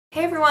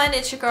Hey everyone,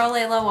 it's your girl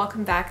Layla.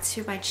 Welcome back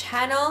to my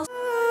channel.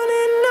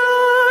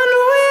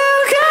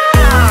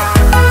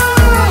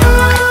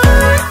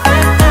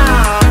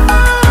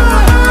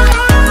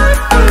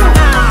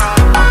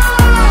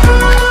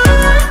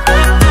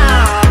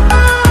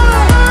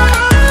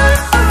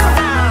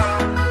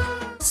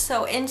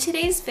 So in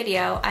today's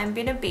video, I'm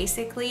gonna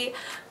basically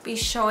be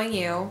showing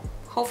you,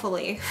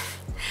 hopefully,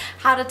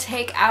 how to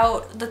take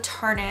out the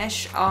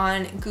tarnish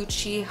on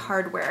Gucci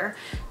hardware.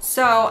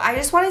 So I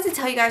just wanted to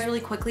tell you guys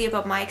really quickly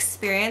about my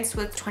experience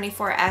with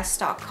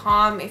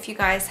 24s.com. If you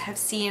guys have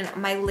seen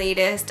my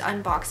latest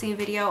unboxing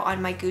video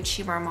on my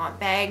Gucci Marmont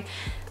bag,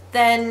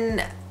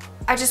 then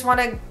I just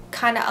want to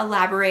kind of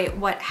elaborate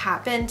what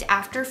happened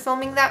after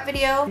filming that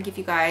video and give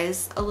you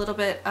guys a little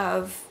bit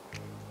of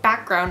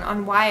background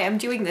on why I'm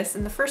doing this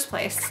in the first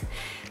place.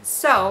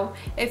 So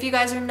if you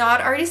guys are not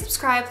already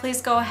subscribed,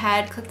 please go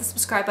ahead, click the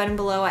subscribe button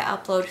below. I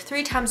upload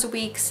 3 times a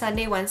week,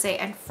 Sunday, Wednesday,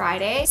 and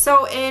Friday.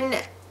 So in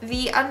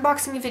the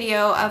unboxing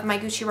video of my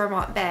Gucci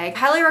Marmont bag, I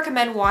highly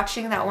recommend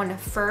watching that one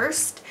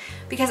first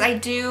because I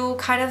do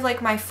kind of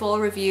like my full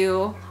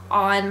review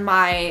on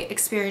my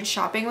experience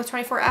shopping with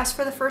 24s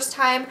for the first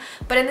time.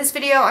 But in this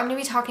video, I'm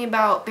going to be talking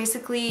about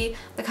basically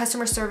the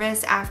customer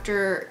service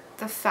after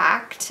the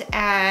fact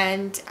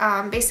and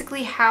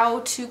basically how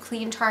to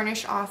clean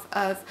tarnish off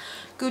of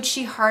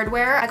Gucci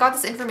hardware. I got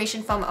this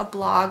information from a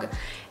blog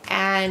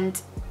and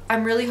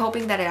I'm really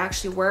hoping that it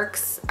actually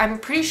works. I'm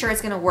pretty sure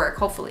it's gonna work,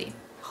 hopefully.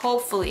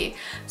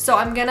 So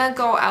I'm gonna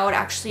go out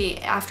actually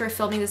after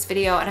filming this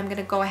video and I'm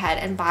gonna go ahead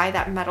and buy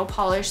that metal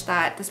polish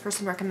that this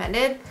person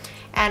recommended,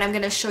 and I'm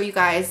gonna show you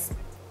guys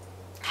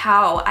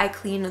how I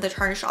clean the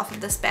tarnish off of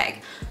this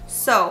bag.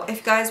 So if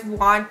you guys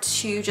want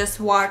to just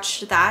watch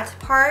that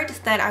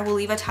part, then I will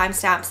leave a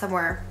timestamp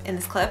somewhere in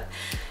this clip.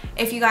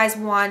 If you guys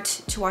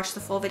want to watch the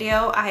full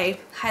video, I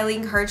highly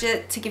encourage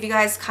it to give you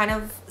guys kind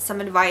of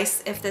some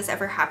advice if this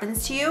ever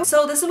happens to you.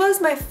 So this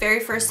was my very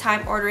first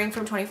time ordering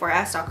from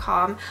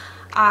 24s.com.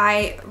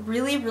 I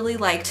really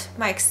liked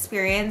my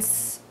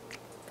experience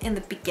in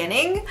the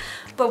beginning,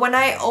 but when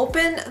I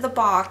opened the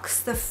box,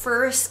 the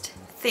first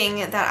thing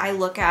that I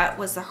look at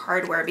was the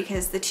hardware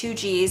because the 2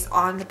 G's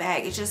on the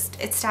bag,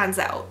 it stands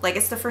out. Like,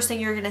 it's the first thing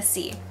you're gonna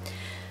see.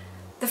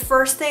 The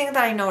first thing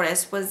that I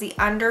noticed was the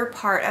under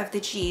part of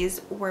the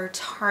G's were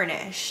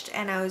tarnished,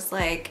 and I was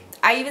like,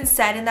 I even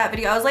said in that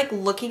video, I was like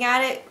looking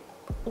at it,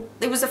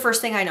 it was the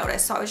first thing I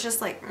noticed. So I was just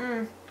like,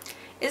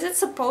 is it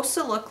supposed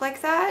to look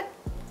like that?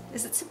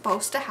 Is it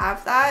supposed to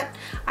have that?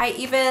 I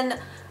even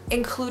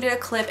included a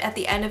clip at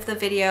the end of the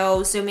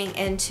video zooming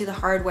into the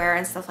hardware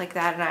and stuff like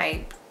that, and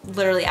I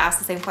literally asked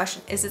the same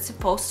question, is it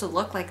supposed to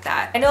look like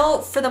that? I know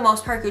for the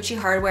most part Gucci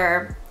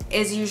hardware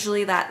is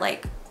usually that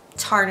like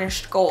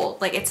tarnished gold,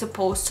 like it's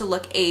supposed to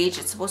look aged,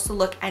 it's supposed to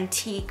look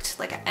antiqued,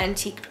 like an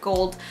antiqued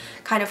gold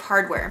kind of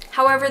hardware.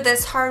 However,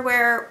 this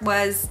hardware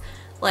was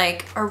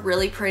like a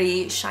really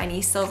pretty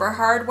shiny silver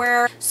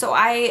hardware. So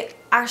I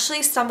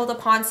actually stumbled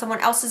upon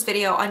someone else's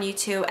video on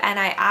YouTube and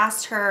I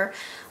asked her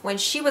when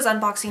she was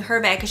unboxing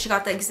her bag, because she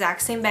got the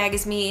exact same bag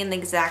as me in the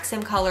exact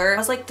same color. I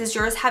was like, does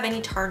yours have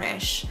any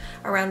tarnish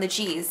around the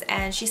G's?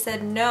 And she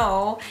said,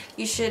 no,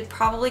 you should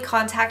probably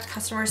contact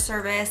customer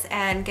service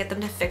and get them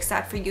to fix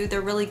that for you.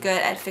 They're really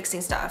good at fixing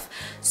stuff.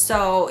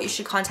 So you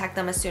should contact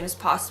them as soon as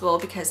possible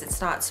because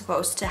it's not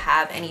supposed to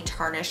have any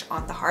tarnish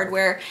on the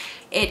hardware.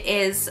 It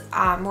is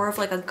more of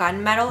like a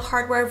gunmetal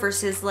hardware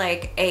versus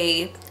like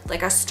a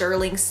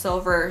sterling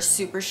silver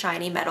super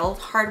shiny metal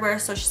hardware.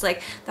 So she's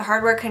like, the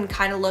hardware can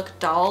kind of look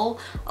dull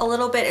a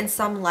little bit in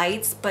some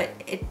lights, but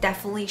it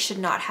definitely should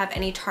not have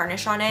any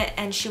tarnish on it,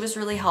 and she was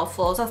really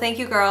helpful. So thank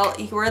you, girl.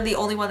 You were the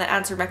only one that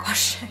answered my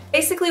question.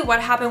 Basically what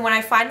happened when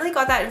I finally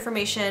got that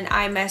information,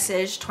 I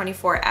messaged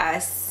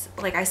 24s,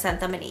 like I sent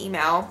them an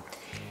email.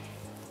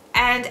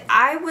 And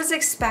I was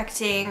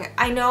expecting,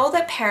 I know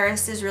that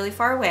Paris is really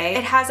far away.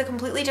 It has a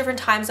completely different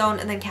time zone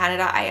than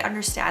Canada. I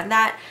understand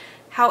that.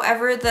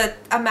 However, the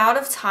amount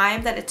of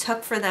time that it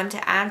took for them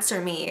to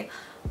answer me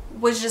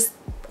was just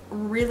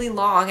really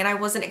long, and I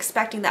wasn't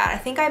expecting that. I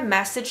think I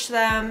messaged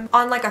them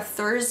on like a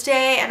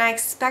Thursday and I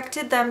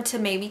expected them to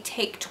maybe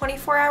take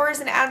 24 hours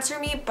and answer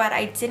me, but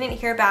I didn't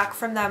hear back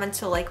from them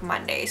until like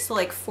Monday. So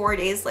like 4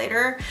 days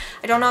later.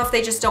 I don't know if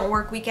they just don't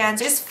work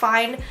weekends. I just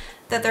find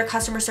that their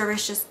customer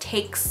service just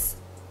takes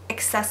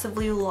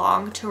excessively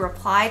long to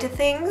reply to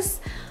things,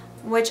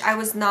 which I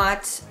was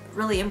not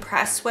really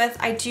impressed with.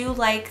 I do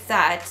like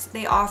that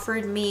they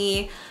offered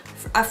me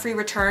a free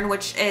return,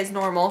 which is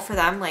normal for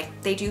them,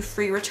 like they do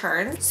free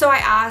returns. So I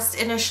asked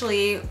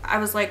initially, I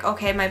was like,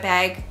 okay, my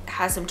bag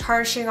has some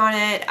tarnishing on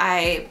it,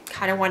 I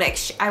kind of want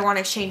to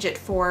exchange it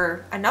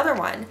for another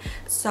one.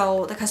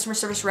 So the customer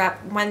service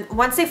rep,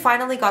 once they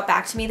finally got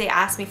back to me, they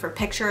asked me for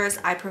pictures.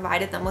 I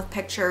provided them with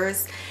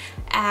pictures,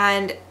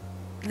 and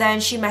then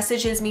she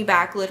messages me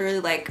back literally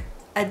like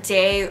a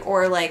day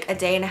or like a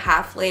day and a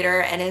half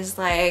later and is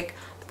like,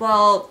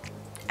 well,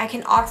 I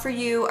can offer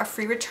you a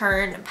free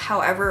return,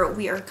 however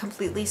we are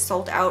completely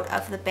sold out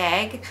of the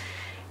bag,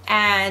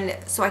 and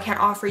so I can't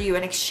offer you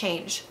an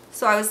exchange.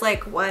 So I was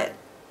like, what?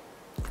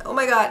 Oh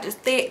my god,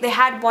 they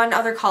had one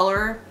other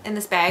color in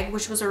this bag,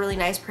 which was a really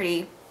nice,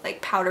 pretty like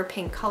powder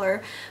pink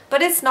color,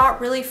 but it's not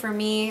really for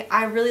me.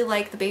 I really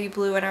like the baby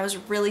blue and I was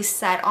really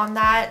set on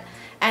that,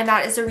 and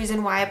that is the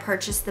reason why I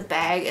purchased the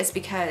bag, is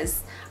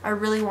because I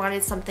really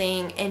wanted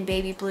something in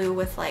baby blue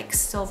with like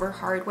silver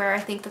hardware. I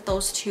think that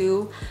those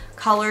two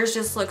colors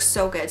just look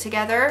so good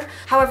together.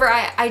 However,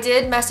 I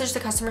did message the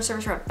customer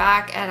service rep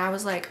back and I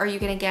was like, are you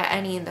gonna get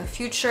any in the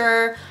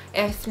future?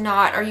 If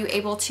not, are you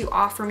able to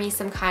offer me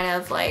some kind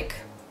of like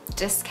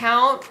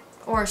discount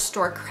or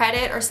store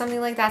credit or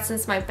something like that,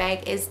 since my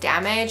bag is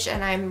damaged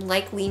and I'm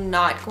likely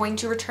not going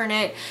to return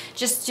it,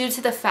 just due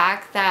to the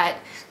fact that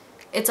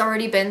it's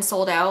already been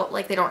sold out.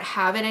 Like, they don't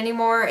have it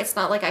anymore. It's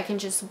not like I can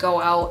just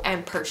go out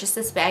and purchase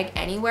this bag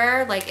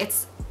anywhere. Like,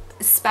 it's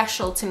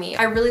special to me.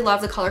 I really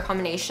love the color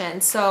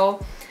combination.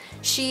 So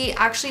she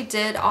actually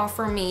did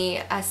offer me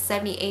a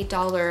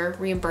 $78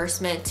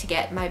 reimbursement to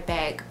get my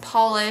bag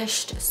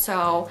polished.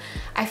 So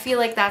I feel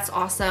like that's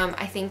awesome.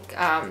 I think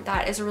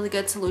that is a really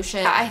good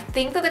solution. I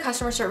think that the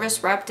customer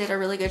service rep did a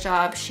really good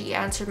job. She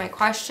answered my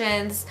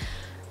questions.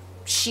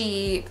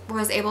 She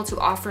was able to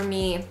offer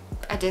me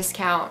a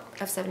discount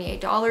of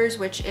 $78,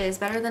 which is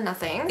better than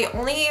nothing. The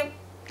only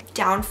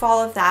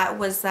downfall of that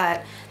was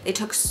that they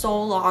took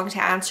so long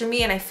to answer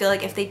me, and I feel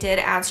like if they did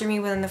answer me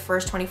within the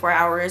first 24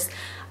 hours,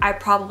 I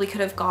probably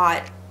could have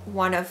got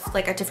one of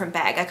like a different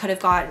bag. I could have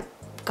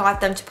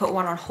got them to put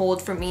one on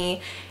hold for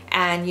me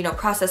and, you know,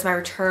 process my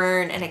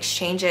return and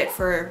exchange it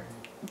for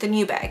the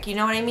new bag. You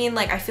know what I mean?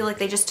 Like, I feel like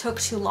they just took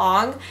too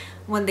long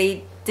when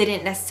they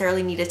didn't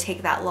necessarily need to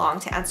take that long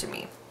to answer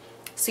me.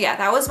 So yeah,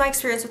 that was my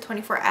experience with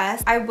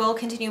 24S. I will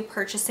continue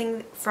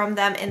purchasing from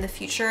them in the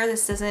future.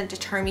 This doesn't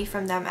deter me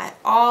from them at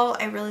all.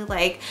 I really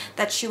like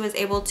that she was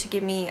able to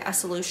give me a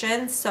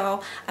solution.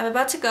 So I'm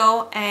about to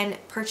go and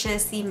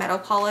purchase the metal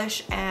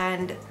polish,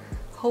 and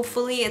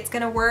hopefully it's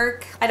gonna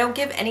work. I don't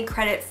give any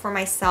credit for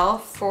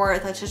myself for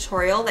the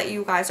tutorial that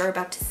you guys are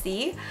about to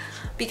see,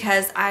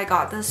 because I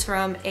got this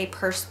from a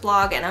purse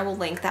blog, and I will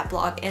link that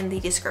blog in the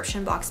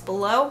description box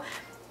below.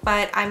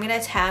 But I'm gonna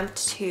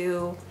attempt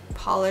to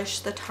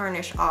polish the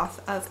tarnish off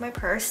of my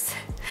purse.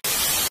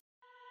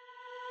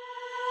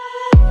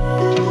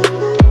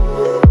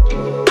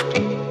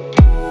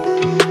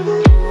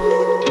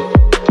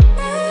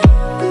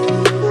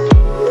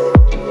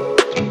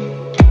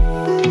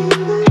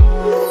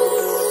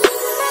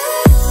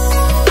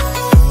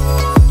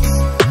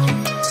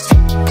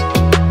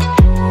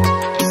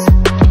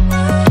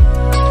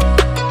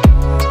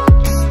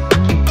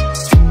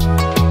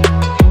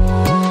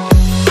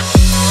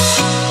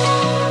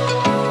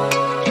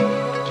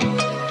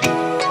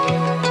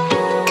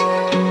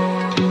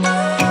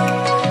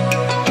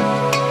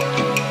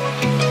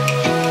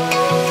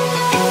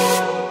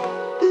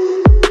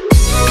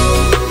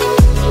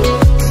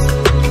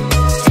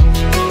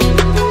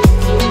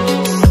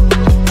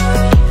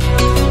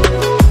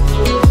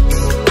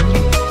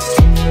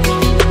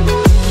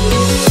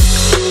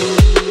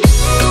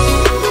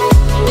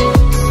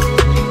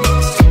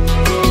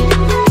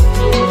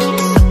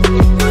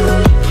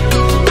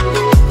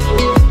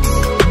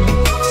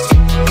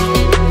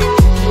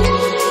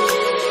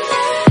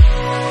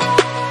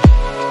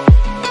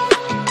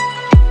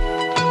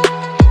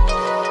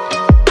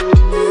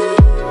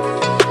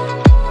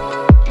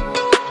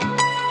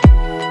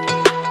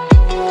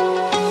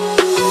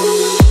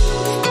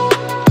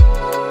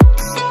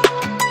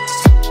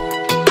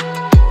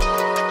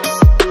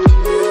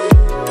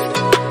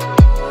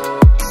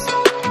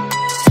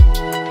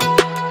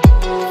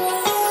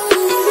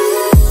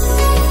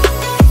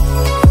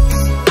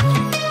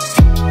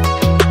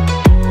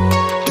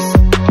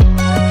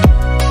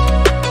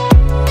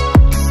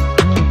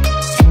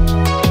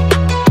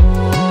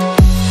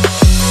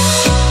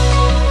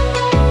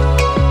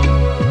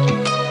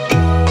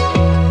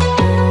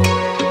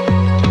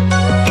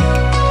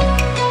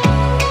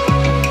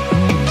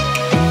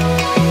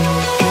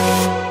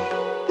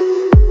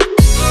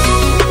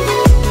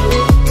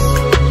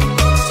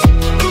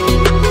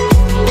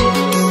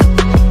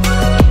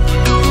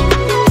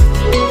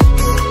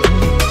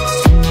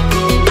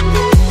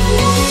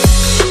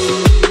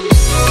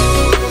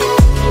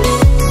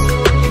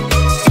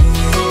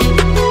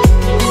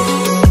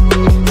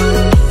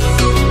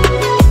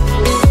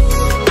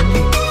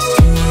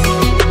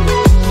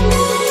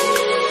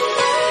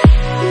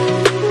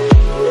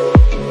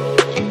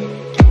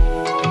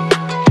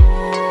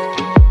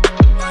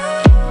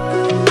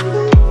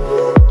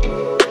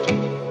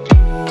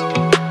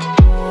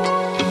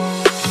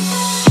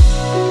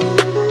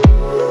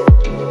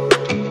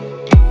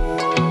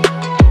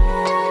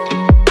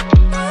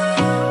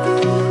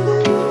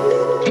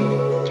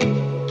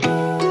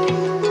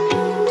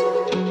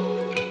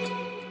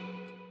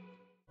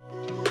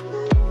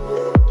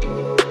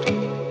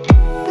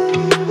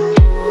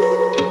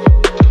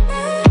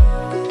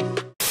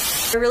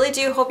 I really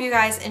do hope you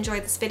guys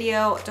enjoyed this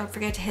video. Don't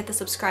forget to hit the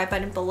subscribe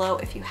button below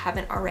if you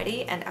haven't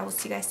already, and I will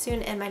see you guys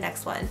soon in my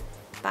next one.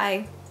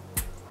 Bye.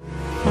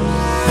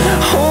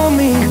 Hold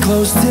me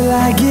close till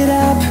I get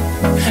up.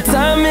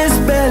 Time is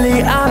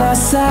barely on our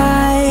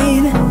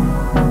side.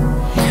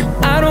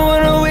 I don't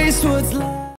wanna waste what's left.